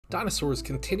Dinosaurs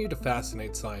continue to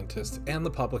fascinate scientists and the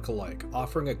public alike,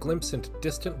 offering a glimpse into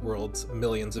distant worlds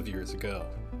millions of years ago.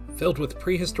 Filled with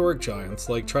prehistoric giants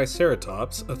like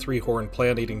Triceratops, a three-horned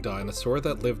plant-eating dinosaur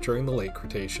that lived during the late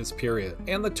Cretaceous period,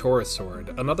 and the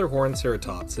Torosaurus, another horned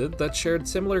ceratopsid that shared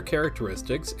similar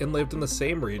characteristics and lived in the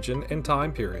same region and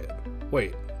time period.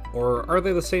 Wait, or are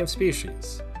they the same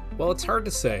species? Well, it's hard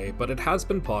to say, but it has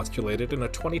been postulated in a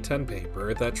 2010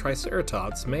 paper that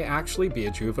Triceratops may actually be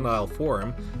a juvenile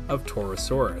form of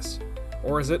Torosaurus.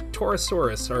 Or is it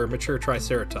Torosaurus or mature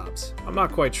Triceratops? I'm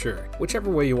not quite sure. Whichever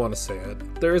way you want to say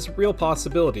it, there is a real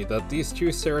possibility that these two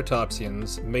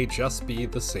ceratopsians may just be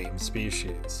the same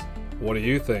species. What do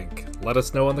you think? Let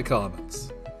us know in the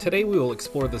comments. Today we will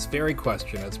explore this very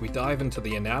question as we dive into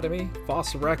the anatomy,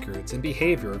 fossil records, and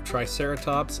behavior of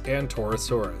Triceratops and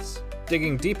Torosaurus,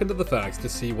 digging deep into the facts to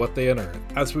see what they unearth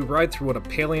as we ride through one of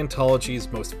paleontology's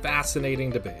most fascinating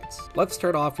debates. Let's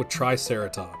start off with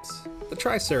Triceratops. The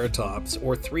Triceratops,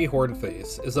 or three-horned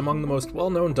face, is among the most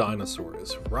well-known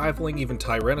dinosaurs, rivaling even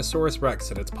Tyrannosaurus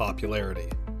rex in its popularity.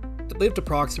 It lived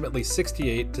approximately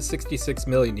 68 to 66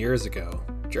 million years ago,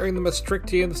 during the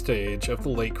Maastrichtian stage of the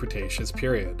late Cretaceous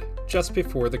period, just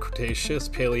before the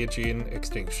Cretaceous-Paleogene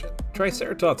extinction.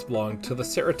 Triceratops belonged to the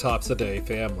Ceratopsidae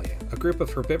family, a group of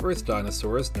herbivorous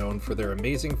dinosaurs known for their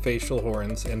amazing facial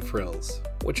horns and frills,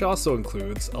 which also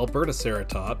includes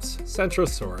Albertoceratops,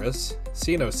 Centrosaurus,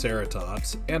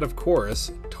 Sinoceratops, and of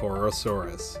course,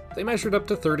 Torosaurus. They measured up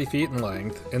to 30 feet in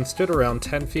length and stood around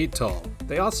 10 feet tall.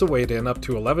 They also weighed in up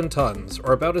to 11 tons,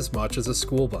 or about as much as a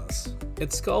school bus.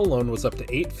 Its skull alone was up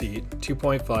to 8 feet,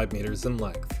 2.5 meters in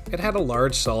length. It had a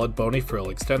large solid bony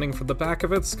frill extending from the back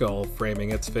of its skull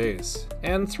framing its face,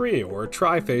 and 3 or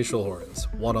trifacial horns,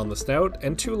 1 on the snout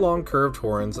and 2 long curved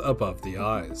horns above the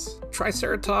eyes.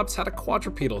 Triceratops had a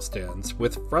quadrupedal stance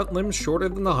with front limbs shorter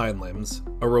than the hind limbs,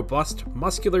 a robust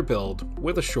muscular build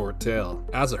with a short tail.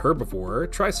 As a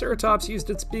herbivore, Triceratops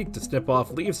used its beak to snip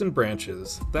off leaves and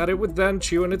branches that it would then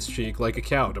chew in its cheek like a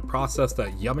cow to process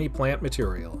that yummy plant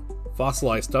material.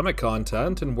 Fossilized stomach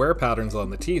content and wear patterns on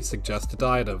the teeth suggest a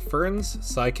diet of ferns,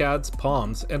 cycads,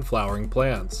 palms, and flowering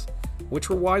plants, which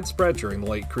were widespread during the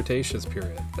late Cretaceous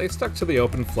period. They stuck to the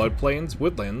open floodplains,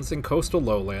 woodlands, and coastal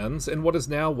lowlands in what is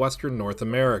now western North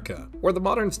America, where the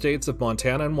modern states of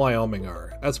Montana and Wyoming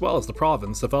are, as well as the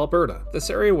province of Alberta. This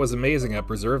area was amazing at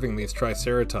preserving these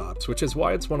Triceratops, which is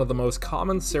why it's one of the most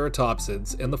common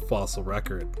ceratopsids in the fossil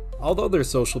record. Although their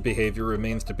social behavior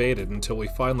remains debated until we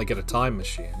finally get a time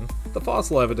machine, the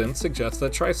fossil evidence suggests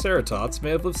that Triceratops may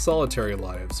have lived solitary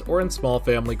lives or in small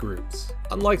family groups,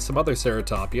 unlike some other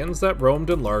ceratopians that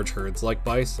roamed in large herds like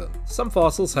bison. Some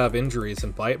fossils have injuries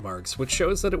and bite marks, which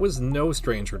shows that it was no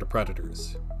stranger to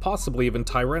predators. Possibly even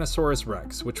Tyrannosaurus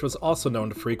rex, which was also known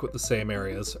to frequent the same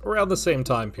areas around the same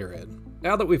time period.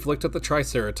 Now that we've looked at the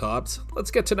Triceratops,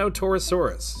 let's get to know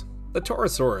Torosaurus. The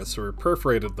Torosaurus, or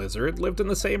perforated lizard, lived in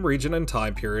the same region and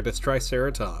time period as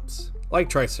Triceratops. Like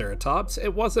Triceratops,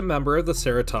 it was a member of the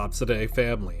Ceratopsidae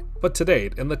family, but to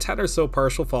date, in the 10 or so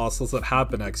partial fossils that have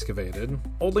been excavated,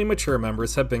 only mature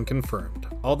members have been confirmed,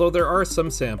 although there are some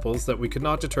samples that we could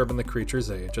not determine the creature's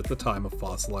age at the time of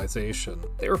fossilization.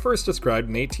 They were first described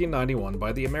in 1891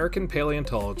 by the American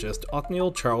paleontologist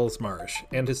Othniel Charles Marsh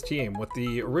and his team, with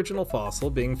the original fossil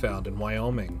being found in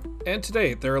Wyoming. And to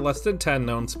date, there are less than 10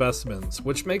 known specimens,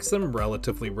 which makes them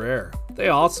relatively rare. They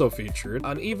also featured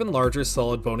an even larger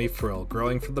solid bony frill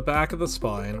growing from the back of the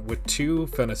spine with 2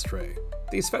 fenestrae.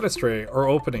 These fenestrae, or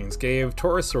openings, gave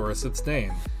Torosaurus its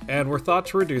name, and were thought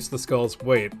to reduce the skull's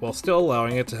weight while still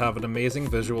allowing it to have an amazing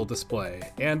visual display,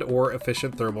 and/or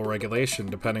efficient thermal regulation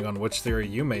depending on which theory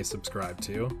you may subscribe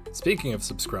to. Speaking of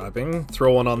subscribing,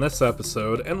 throw one on this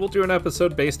episode and we'll do an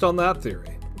episode based on that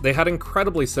theory. They had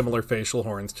incredibly similar facial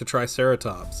horns to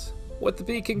Triceratops, with the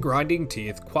beak and grinding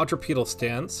teeth, quadrupedal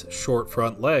stance, short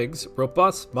front legs,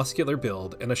 robust muscular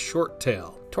build, and a short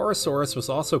tail. Torosaurus was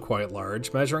also quite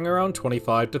large, measuring around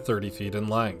 25 to 30 feet in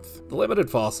length. The limited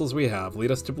fossils we have lead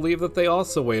us to believe that they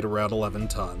also weighed around 11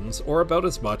 tons, or about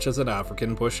as much as an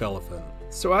African bush elephant.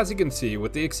 So as you can see,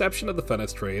 with the exception of the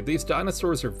fenestrae, these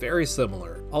dinosaurs are very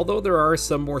similar, although there are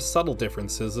some more subtle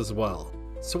differences as well.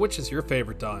 So which is your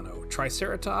favorite dino,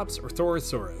 Triceratops or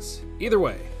Torosaurus? Either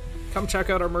way, come check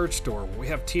out our merch store where we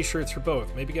have t-shirts for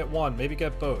both. Maybe get one, maybe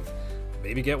get both.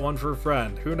 Maybe get one for a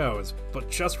friend, who knows. But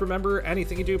just remember,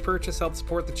 anything you do purchase helps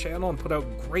support the channel and put out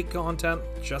great content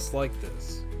just like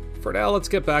this. For now, let's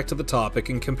get back to the topic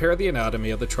and compare the anatomy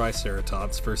of the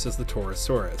Triceratops versus the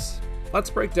Torosaurus.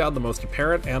 Let's break down the most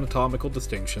apparent anatomical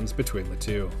distinctions between the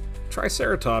two.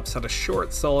 Triceratops had a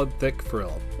short, solid, thick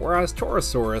frill, whereas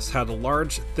Torosaurus had a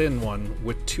large, thin one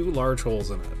with 2 large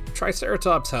holes in it.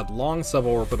 Triceratops had long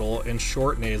suborbital and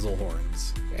short nasal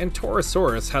horns, and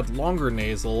Torosaurus had longer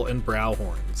nasal and brow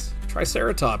horns.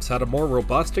 Triceratops had a more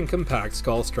robust and compact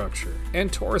skull structure,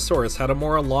 and Torosaurus had a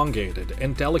more elongated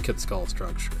and delicate skull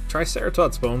structure.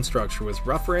 Triceratops' bone structure was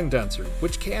rougher and denser,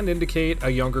 which can indicate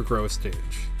a younger growth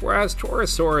stage, whereas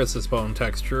Torosaurus' bone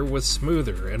texture was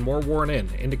smoother and more worn in,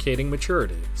 indicating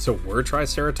maturity. So were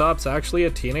Triceratops actually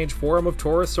a teenage form of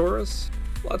Torosaurus?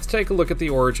 Let's take a look at the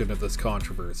origin of this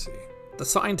controversy. The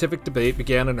scientific debate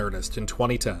began in earnest in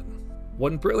 2010.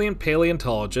 When brilliant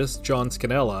paleontologists John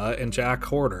Scannella and Jack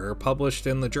Horner published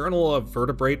in the Journal of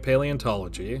Vertebrate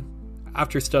Paleontology,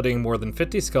 after studying more than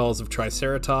 50 skulls of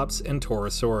Triceratops and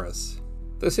Torosaurus.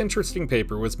 This interesting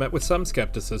paper was met with some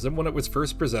skepticism when it was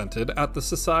first presented at the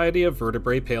Society of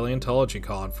Vertebrate Paleontology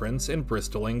Conference in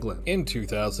Bristol, England, in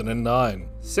 2009.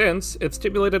 Since, it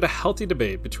stimulated a healthy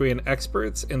debate between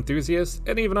experts, enthusiasts,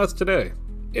 and even us today.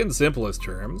 In simplest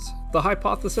terms, the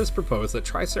hypothesis proposed that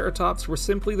Triceratops were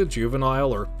simply the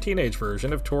juvenile or teenage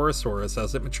version of Torosaurus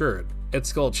as it matured. Its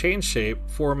skull changed shape,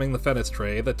 forming the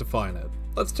fenestrae that define it.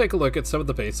 Let's take a look at some of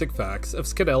the basic facts of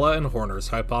Scannella and Horner's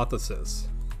hypothesis.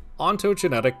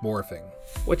 Ontogenetic morphing,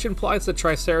 which implies that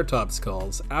Triceratops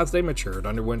skulls, as they matured,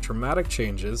 underwent dramatic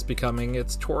changes, becoming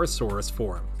its Torosaurus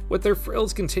form, with their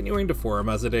frills continuing to form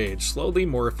as it aged, slowly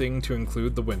morphing to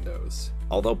include the windows.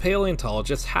 Although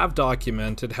paleontologists have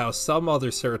documented how some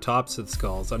other ceratopsid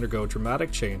skulls undergo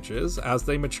dramatic changes as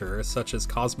they mature, such as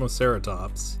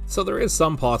Cosmoceratops, so there is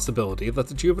some possibility that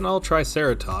the juvenile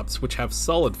Triceratops, which have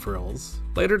solid frills,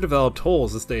 later developed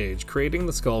holes as they age, creating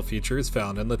the skull features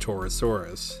found in the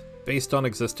Torosaurus. Based on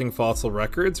existing fossil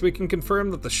records, we can confirm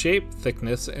that the shape,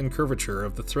 thickness, and curvature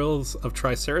of the frills of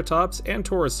Triceratops and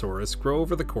Torosaurus grow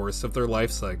over the course of their life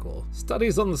cycle.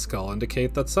 Studies on the skull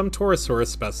indicate that some Torosaurus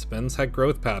specimens had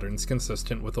growth patterns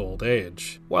consistent with old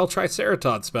age, while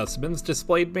Triceratops specimens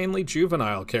displayed mainly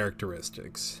juvenile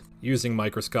characteristics. Using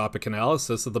microscopic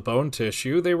analysis of the bone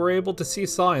tissue, they were able to see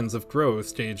signs of growth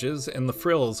stages in the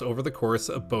frills over the course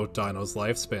of both dinos'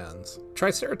 lifespans.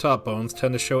 Triceratop bones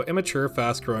tend to show immature,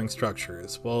 fast-growing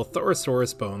structures, while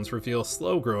Torosaurus bones reveal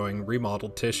slow-growing,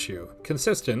 remodeled tissue,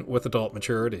 consistent with adult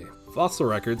maturity. Fossil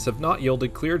records have not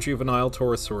yielded clear juvenile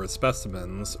Torosaurus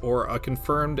specimens or a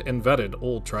confirmed and vetted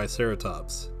old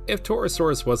Triceratops. If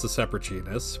Torosaurus was a separate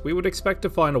genus, we would expect to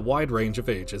find a wide range of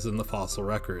ages in the fossil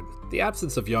record. The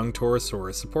absence of young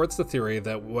Torosaurus supports the theory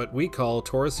that what we call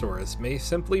Torosaurus may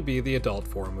simply be the adult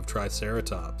form of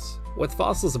Triceratops, with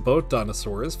fossils of both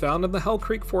dinosaurs found in the Hell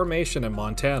Creek Formation in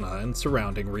Montana and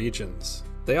surrounding regions.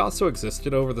 They also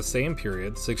existed over the same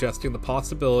period, suggesting the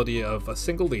possibility of a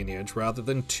single lineage rather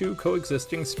than two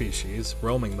coexisting species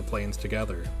roaming the plains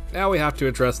together. Now we have to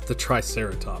address the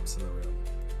Triceratops in the room.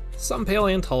 Some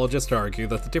paleontologists argue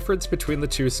that the difference between the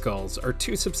two skulls are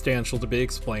too substantial to be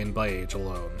explained by age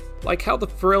alone. Like how the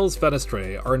frills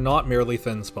fenestrae are not merely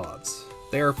thin spots.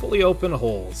 They are fully open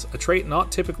holes, a trait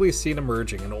not typically seen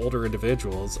emerging in older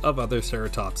individuals of other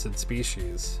ceratopsid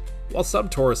species. While some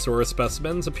Torosaurus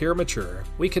specimens appear mature,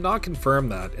 we cannot confirm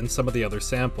that in some of the other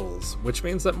samples, which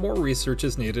means that more research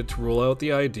is needed to rule out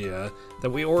the idea that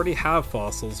we already have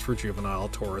fossils for juvenile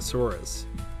Torosaurus.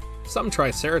 Some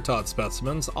Triceratops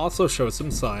specimens also show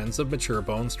some signs of mature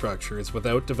bone structures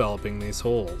without developing these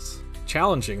holes,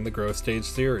 challenging the growth stage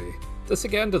theory. This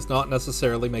again does not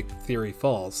necessarily make the theory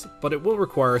false, but it will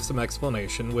require some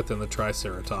explanation within the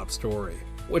Triceratops story.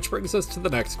 Which brings us to the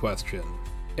next question.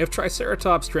 If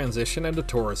Triceratops transitioned into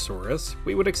Torosaurus,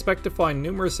 we would expect to find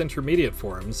numerous intermediate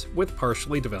forms with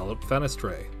partially developed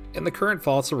fenestrae. In the current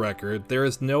fossil record, there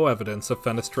is no evidence of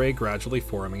fenestrae gradually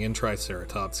forming in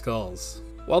Triceratops skulls.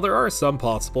 While there are some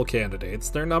possible candidates,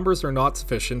 their numbers are not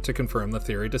sufficient to confirm the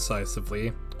theory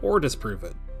decisively or disprove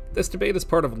it. This debate is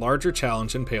part of a larger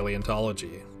challenge in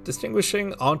paleontology,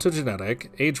 distinguishing ontogenetic,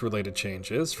 age-related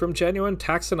changes from genuine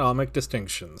taxonomic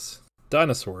distinctions.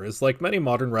 Dinosaurs, like many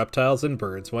modern reptiles and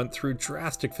birds, went through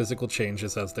drastic physical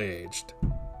changes as they aged.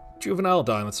 Juvenile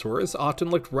dinosaurs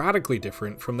often looked radically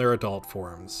different from their adult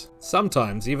forms,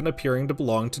 sometimes even appearing to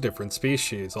belong to different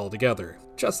species altogether,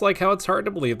 just like how it's hard to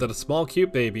believe that a small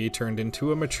cute baby turned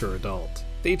into a mature adult.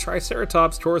 The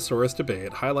Triceratops-Torosaurus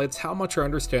debate highlights how much our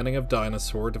understanding of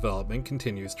dinosaur development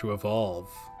continues to evolve.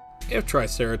 If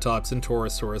Triceratops and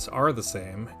Torosaurus are the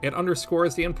same, it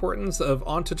underscores the importance of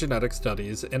ontogenetic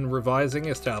studies in revising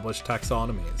established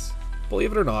taxonomies.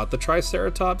 Believe it or not, the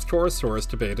Triceratops-Torosaurus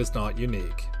debate is not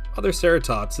unique. Other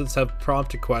ceratopsids have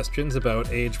prompted questions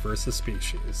about age versus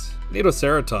species.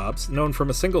 Ceratops, known from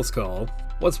a single skull,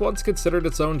 was once considered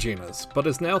its own genus, but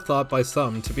is now thought by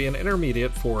some to be an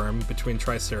intermediate form between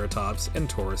Triceratops and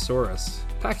Torosaurus.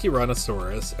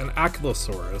 Pachyrhinosaurus and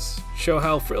Ankylosaurus show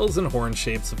how frills and horn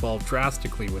shapes evolve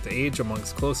drastically with age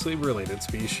amongst closely related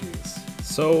species.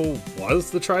 So,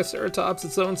 was the Triceratops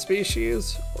its own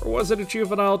species, or was it a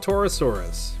juvenile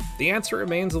Torosaurus? The answer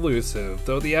remains elusive,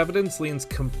 though the evidence leans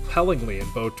compellingly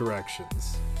in both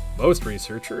directions. Most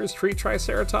researchers treat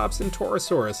Triceratops and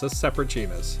Torosaurus as separate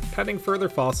genus, pending further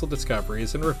fossil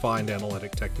discoveries and refined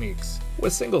analytic techniques,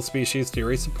 with single-species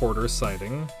theory supporters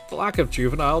citing the lack of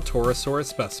juvenile Torosaurus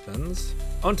specimens,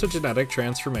 ontogenetic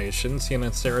transformation seen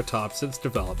in ceratopsids'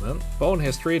 development, bone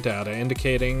history data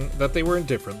indicating that they were in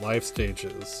different life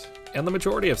stages, and the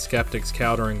majority of skeptics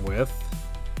countering with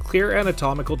clear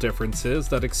anatomical differences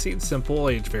that exceed simple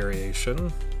age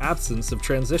variation, absence of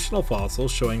transitional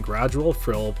fossils showing gradual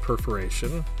frill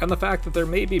perforation, and the fact that there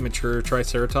may be mature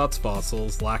Triceratops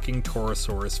fossils lacking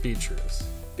Torosaurus features.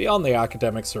 Beyond the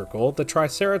academic circle, the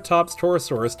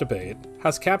Triceratops-Torosaurus debate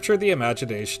has captured the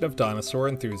imagination of dinosaur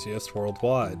enthusiasts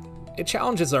worldwide. It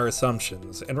challenges our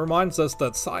assumptions and reminds us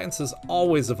that science is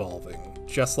always evolving,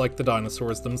 just like the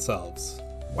dinosaurs themselves.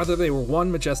 Whether they were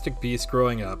one majestic beast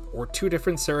growing up, or two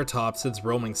different ceratopsids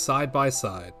roaming side by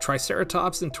side,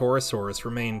 Triceratops and Torosaurus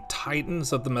remain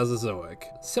titans of the Mesozoic,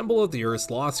 symbol of the Earth's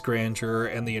lost grandeur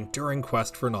and the enduring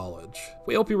quest for knowledge.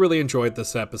 We hope you really enjoyed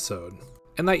this episode,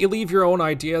 and that you leave your own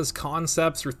ideas,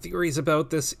 concepts, or theories about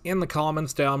this in the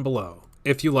comments down below.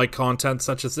 If you like content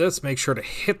such as this, make sure to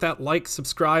hit that like,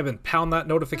 subscribe, and pound that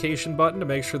notification button to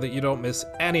make sure that you don't miss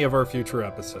any of our future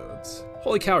episodes.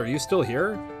 Holy cow, are you still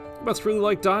here? You must really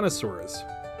like dinosaurs.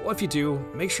 Well, if you do,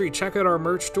 make sure you check out our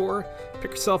merch store, pick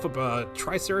yourself up a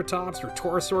Triceratops or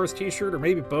Torosaurus t-shirt, or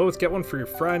maybe both. Get one for your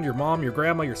friend, your mom, your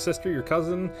grandma, your sister, your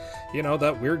cousin, you know,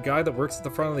 that weird guy that works at the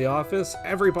front of the office.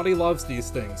 Everybody loves these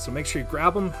things, so make sure you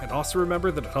grab them, and also remember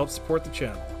that it helps support the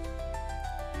channel.